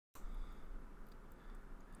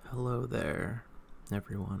Hello there,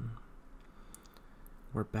 everyone.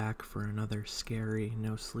 We're back for another scary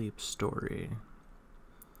no-sleep story.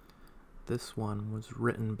 This one was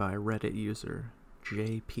written by Reddit user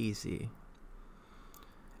Jpeezey,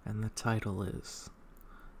 and the title is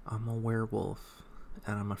I'm a Werewolf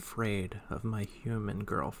and I'm Afraid of My Human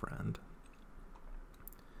Girlfriend.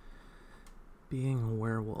 Being a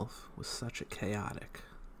werewolf was such a chaotic,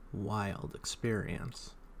 wild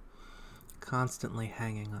experience. Constantly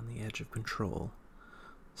hanging on the edge of control,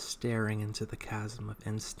 staring into the chasm of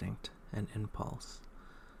instinct and impulse,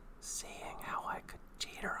 seeing how I could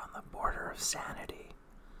teeter on the border of sanity.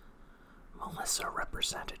 Melissa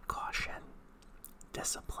represented caution,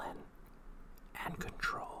 discipline, and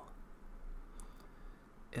control.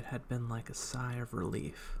 It had been like a sigh of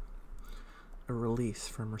relief, a release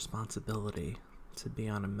from responsibility to be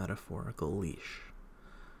on a metaphorical leash.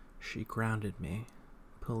 She grounded me,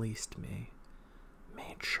 policed me,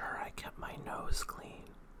 made sure I kept my nose clean.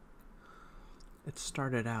 It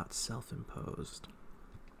started out self-imposed.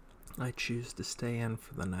 I choose to stay in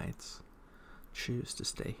for the nights, choose to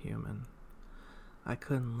stay human. I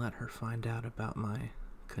couldn't let her find out about my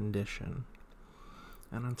condition.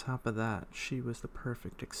 And on top of that, she was the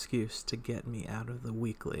perfect excuse to get me out of the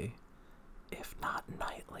weekly, if not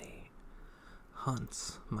nightly,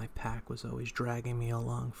 hunts my pack was always dragging me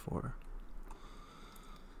along for.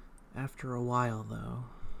 After a while, though,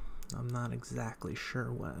 I'm not exactly sure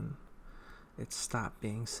when, it stopped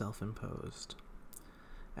being self-imposed.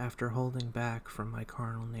 After holding back from my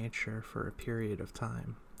carnal nature for a period of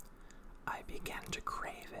time, I began to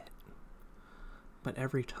crave it. But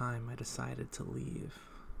every time I decided to leave,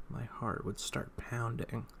 my heart would start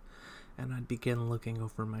pounding, and I'd begin looking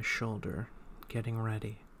over my shoulder, getting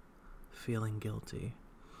ready, feeling guilty,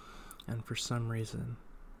 and for some reason,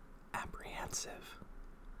 apprehensive.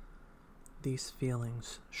 These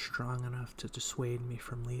feelings strong enough to dissuade me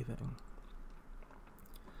from leaving.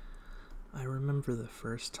 I remember the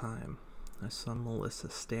first time I saw Melissa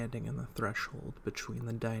standing in the threshold between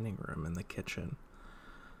the dining room and the kitchen,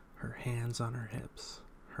 her hands on her hips,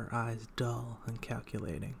 her eyes dull and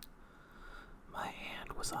calculating. My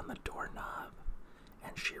hand was on the doorknob,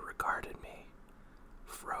 and she regarded me,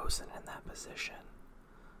 frozen in that position,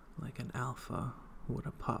 like an alpha would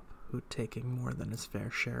a pup who'd taken more than his fair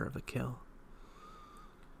share of a kill.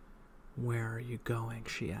 "Where are you going?"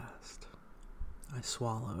 she asked. I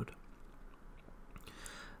swallowed,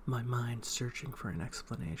 my mind searching for an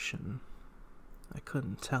explanation. I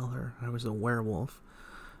couldn't tell her I was a werewolf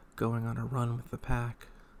going on a run with the pack.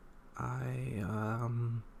 You're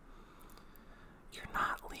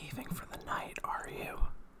not leaving for the night, are you?"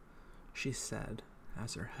 she said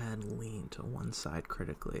as her head leaned to one side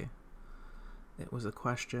critically. It was a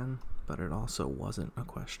question, but it also wasn't a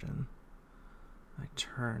question. I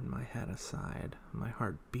turned my head aside, my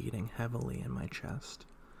heart beating heavily in my chest.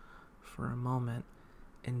 For a moment,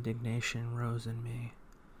 indignation rose in me.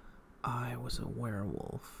 I was a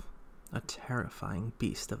werewolf, a terrifying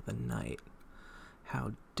beast of the night.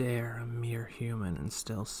 How dare a mere human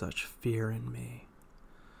instill such fear in me?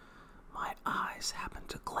 My eyes happened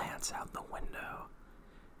to glance out the window,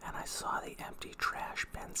 and I saw the empty trash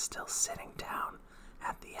bin still sitting down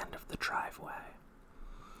at the end of the driveway.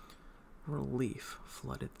 Relief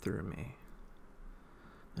flooded through me,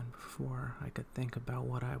 and before I could think about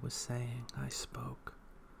what I was saying, I spoke.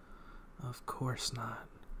 "Of course not.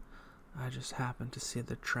 I just happened to see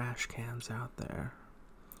the trash cans out there.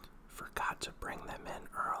 Forgot to bring them in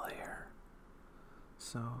earlier.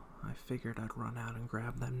 So I figured I'd run out and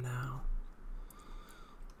grab them now."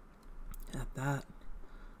 At that,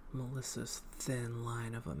 Melissa's thin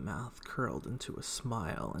line of a mouth curled into a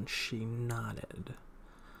smile, and she nodded.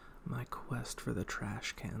 My quest for the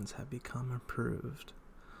trash cans had become approved.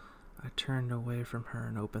 I turned away from her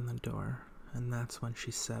and opened the door, and that's when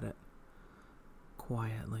she said it.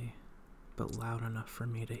 Quietly, but loud enough for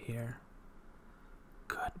me to hear.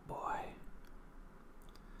 "Good boy."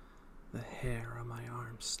 The hair on my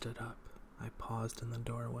arm stood up. I paused in the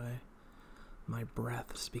doorway. My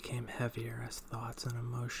breaths became heavier as thoughts and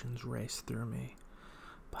emotions raced through me,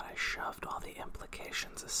 but I shoved all the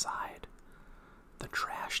implications aside. The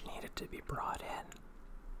trash needed to be brought in.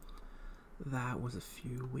 That was a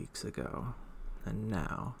few weeks ago, and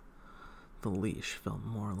now the leash felt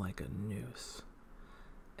more like a noose.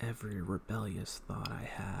 Every rebellious thought I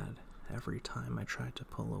had, every time I tried to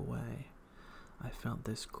pull away, I felt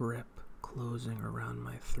this grip closing around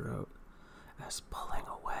my throat, as pulling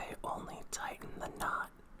away only tightened the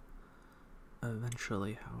knot.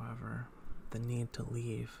 Eventually, however, the need to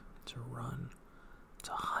leave, to run,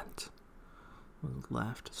 to hunt, was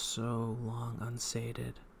left so long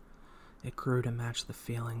unsated It grew to match the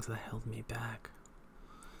feelings that held me back.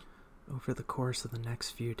 Over the course of the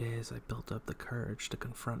next few days, I built up the courage to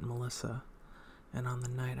confront Melissa, and on the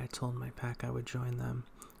night I told my pack I would join them,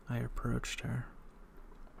 I approached her.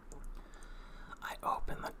 I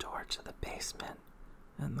opened the door to the basement,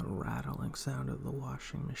 and the rattling sound of the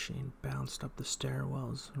washing machine bounced up the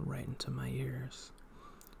stairwells right into my ears.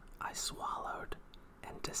 I swallowed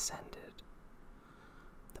and descended.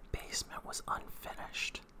 The basement was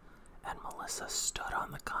unfinished, and Melissa stood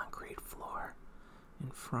on the concrete floor in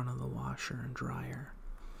front of the washer and dryer,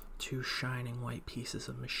 two shining white pieces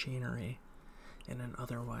of machinery in an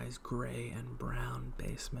otherwise gray and brown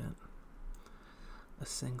basement. A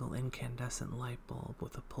single incandescent light bulb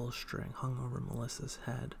with a pull string hung over Melissa's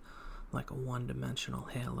head like a one-dimensional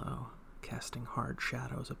halo, casting hard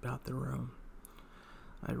shadows about the room.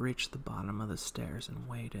 I reached the bottom of the stairs and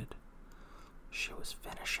waited. She was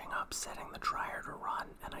finishing up setting the dryer to run,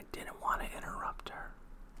 and I didn't want to interrupt her.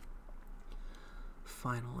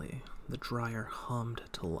 Finally, the dryer hummed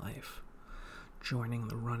to life, joining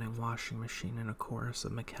the running washing machine in a chorus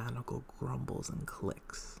of mechanical grumbles and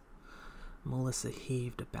clicks. Melissa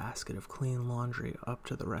heaved a basket of clean laundry up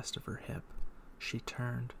to the rest of her hip. She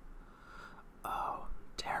turned. "Oh,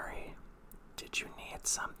 Terry, did you need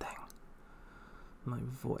something?" My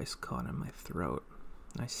voice caught in my throat.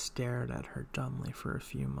 I stared at her dumbly for a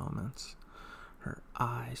few moments. Her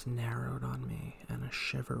eyes narrowed on me, and a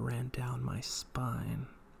shiver ran down my spine.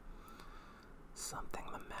 "Something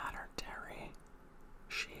the matter, Terry?"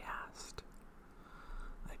 she asked.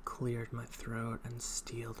 I cleared my throat and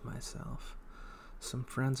steeled myself. "Some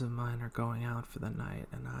friends of mine are going out for the night,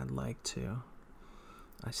 and I'd like to."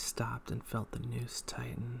 I stopped and felt the noose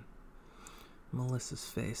tighten. Melissa's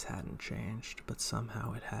face hadn't changed, but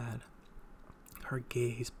somehow it had. Her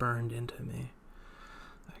gaze burned into me.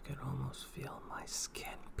 I could almost feel my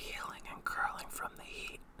skin peeling and curling from the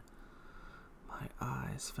heat. My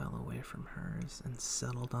eyes fell away from hers and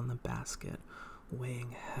settled on the basket,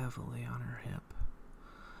 weighing heavily on her hip.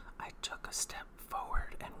 I took a step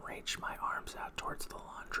forward and reached my arms out towards the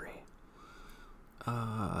laundry.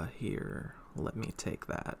 Here, let me take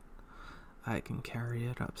that. I can carry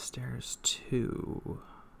it upstairs, too."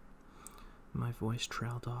 My voice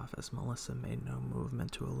trailed off as Melissa made no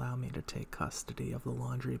movement to allow me to take custody of the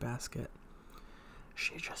laundry basket.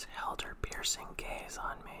 She just held her piercing gaze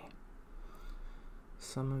on me.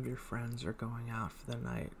 "Some of your friends are going out for the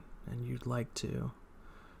night, and you'd like to,"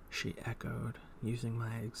 she echoed, using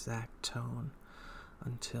my exact tone,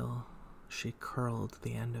 until she curled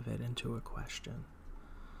the end of it into a question.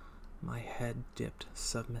 My head dipped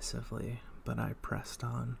submissively, but I pressed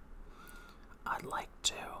on. "I'd like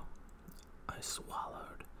to." I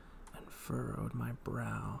swallowed and furrowed my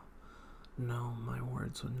brow. No, my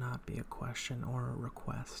words would not be a question or a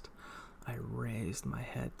request. I raised my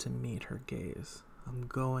head to meet her gaze. "I'm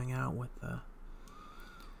going out with the..."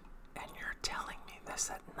 "And you're telling me this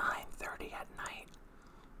at 9:30 at night?"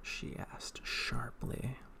 she asked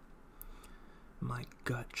sharply. My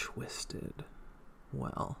gut twisted.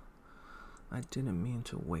 Well, I didn't mean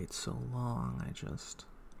to wait so long.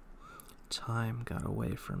 Time got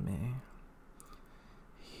away from me.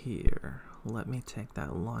 "Here, let me take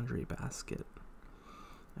that laundry basket."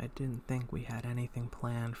 I didn't think we had anything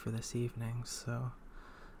planned for this evening, so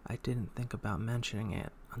I didn't think about mentioning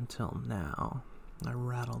it until now. I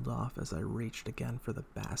rattled off as I reached again for the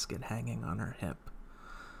basket hanging on her hip.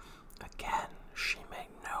 Again, she made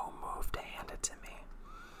no move to hand it to me.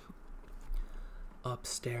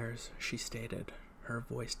 "Upstairs," she stated, her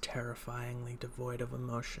voice terrifyingly devoid of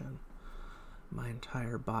emotion. My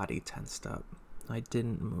entire body tensed up. I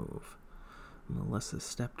didn't move. Melissa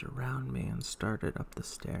stepped around me and started up the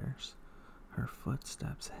stairs, her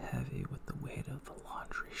footsteps heavy with the weight of the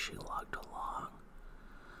laundry she lugged along.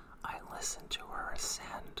 I listened to her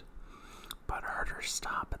ascend, but heard her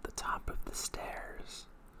stop at the top of the stairs.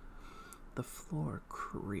 The floor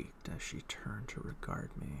creaked as she turned to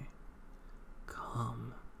regard me.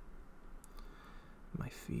 "Come." My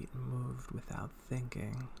feet moved without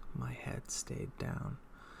thinking. My head stayed down.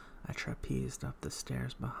 I trapezed up the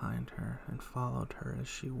stairs behind her and followed her as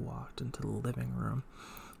she walked into the living room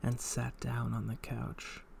and sat down on the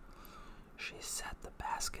couch. She set the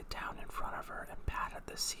basket down in front of her and patted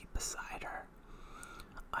the seat beside her.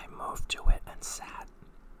 I moved to it and sat.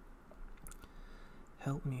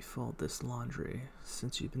 "Help me fold this laundry.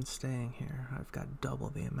 Since you've been staying here, I've got double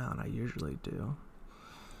the amount I usually do."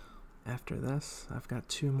 "After this, I've got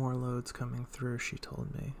 2 more loads coming through," she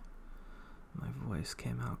told me. My voice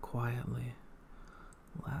came out quietly.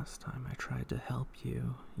 "Last time I tried to help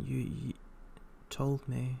you, you told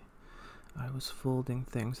me I was folding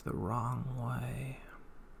things the wrong way.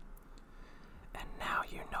 And now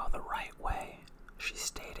you know the right way, she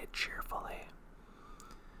stated cheerfully.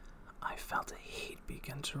 I felt a heat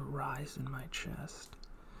begin to rise in my chest.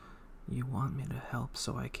 You want me to help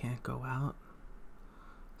so I can't go out?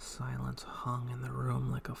 Silence hung in the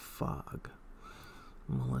room like a fog.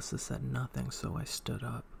 Melissa said nothing, so I stood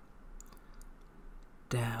up.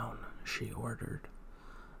 Down, she ordered.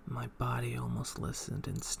 My body almost listened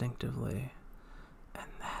instinctively, and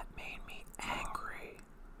that made me angry.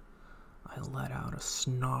 I let out a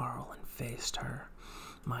snarl and faced her,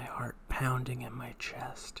 my heart pounding in my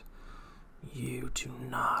chest. You do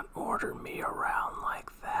not order me around like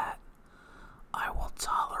that. I will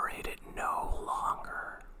tolerate it no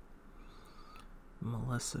longer.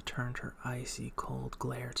 Melissa turned her icy cold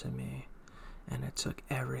glare to me, and it took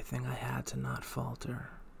everything I had to not falter.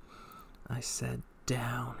 I said,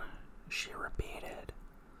 down, she repeated.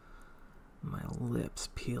 My lips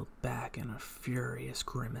peeled back in a furious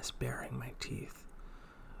grimace, baring my teeth.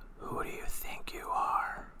 Who do you think you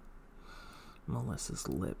are? Melissa's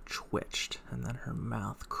lip twitched, and then her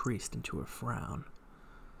mouth creased into a frown.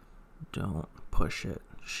 Don't push it,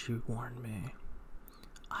 she warned me.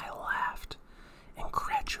 I laughed,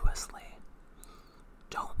 incredulously.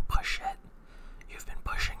 Don't push it. You've been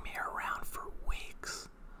pushing me around for weeks.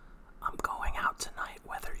 I'm going out tonight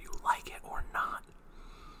whether you like it or not.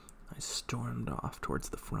 I stormed off towards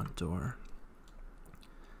the front door.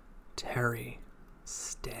 Terry,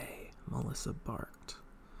 stay, Melissa barked.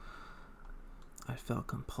 I felt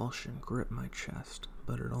compulsion grip my chest,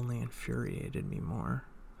 but it only infuriated me more.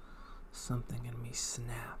 Something in me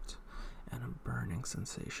snapped, and a burning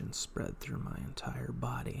sensation spread through my entire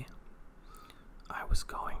body. I was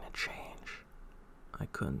going to change. I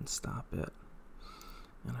couldn't stop it,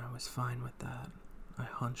 and I was fine with that. I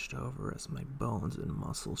hunched over as my bones and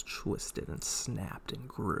muscles twisted and snapped and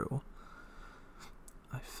grew.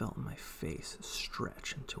 I felt my face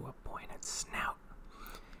stretch into a pointed snout.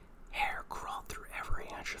 Hair crawled through every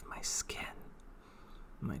inch of my skin.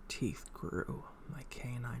 My teeth grew, my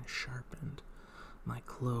canine sharpened, my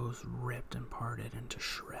clothes ripped and parted into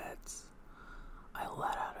shreds. I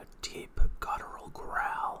let out a deep, guttural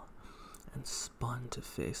growl and spun to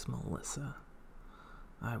face Melissa.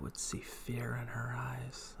 I would see fear in her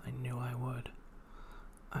eyes. I knew I would.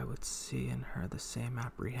 I would see in her the same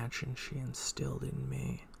apprehension she instilled in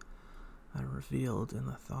me. I reveled in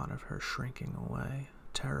the thought of her shrinking away,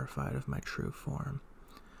 terrified of my true form.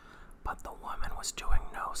 But the woman was doing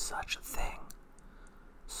no such thing.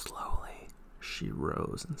 Slowly, she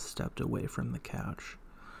rose and stepped away from the couch,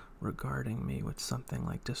 regarding me with something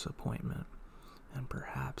like disappointment, and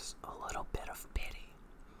perhaps a little bit of pity.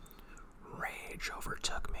 Rage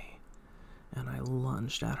overtook me, and I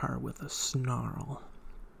lunged at her with a snarl.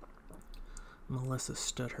 Melissa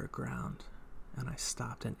stood her ground, and I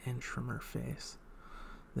stopped an inch from her face.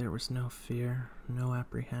 There was no fear, no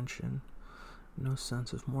apprehension, no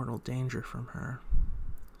sense of mortal danger from her.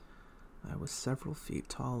 I was several feet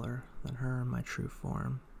taller than her in my true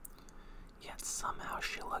form, yet somehow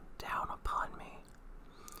she looked down upon me.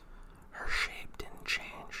 Her shape didn't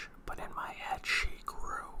change, but in my head she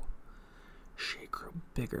grew. She grew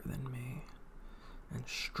bigger than me, and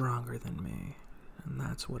stronger than me, and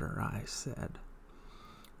that's what her eyes said.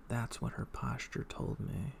 That's what her posture told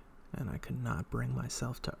me, and I could not bring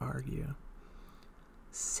myself to argue.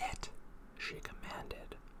 Sit, she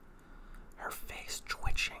commanded, her face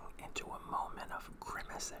twitching into a moment of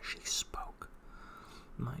grimace as she spoke.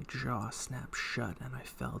 My jaw snapped shut and I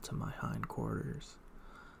fell to my hindquarters.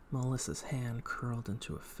 Melissa's hand curled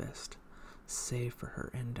into a fist, save for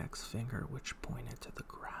her index finger which pointed to the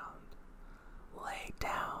ground. Lay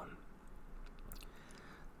down.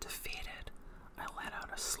 Defeated, I let out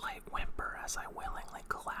a slight whimper as I willingly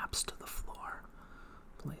collapsed to the floor,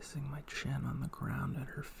 placing my chin on the ground at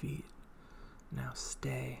her feet. Now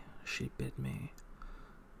stay, she bid me,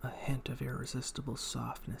 a hint of irresistible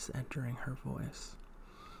softness entering her voice.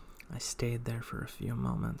 I stayed there for a few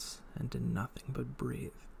moments and did nothing but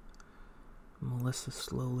breathe. Melissa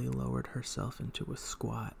slowly lowered herself into a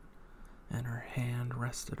squat, and her hand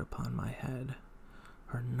rested upon my head.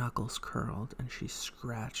 Her knuckles curled, and she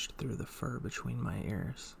scratched through the fur between my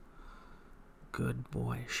ears. Good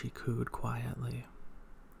boy, she cooed quietly.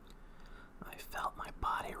 I felt my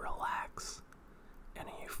body relax, and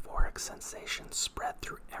a euphoric sensation spread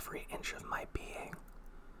through every inch of my being.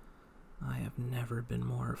 I have never been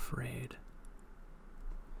more afraid,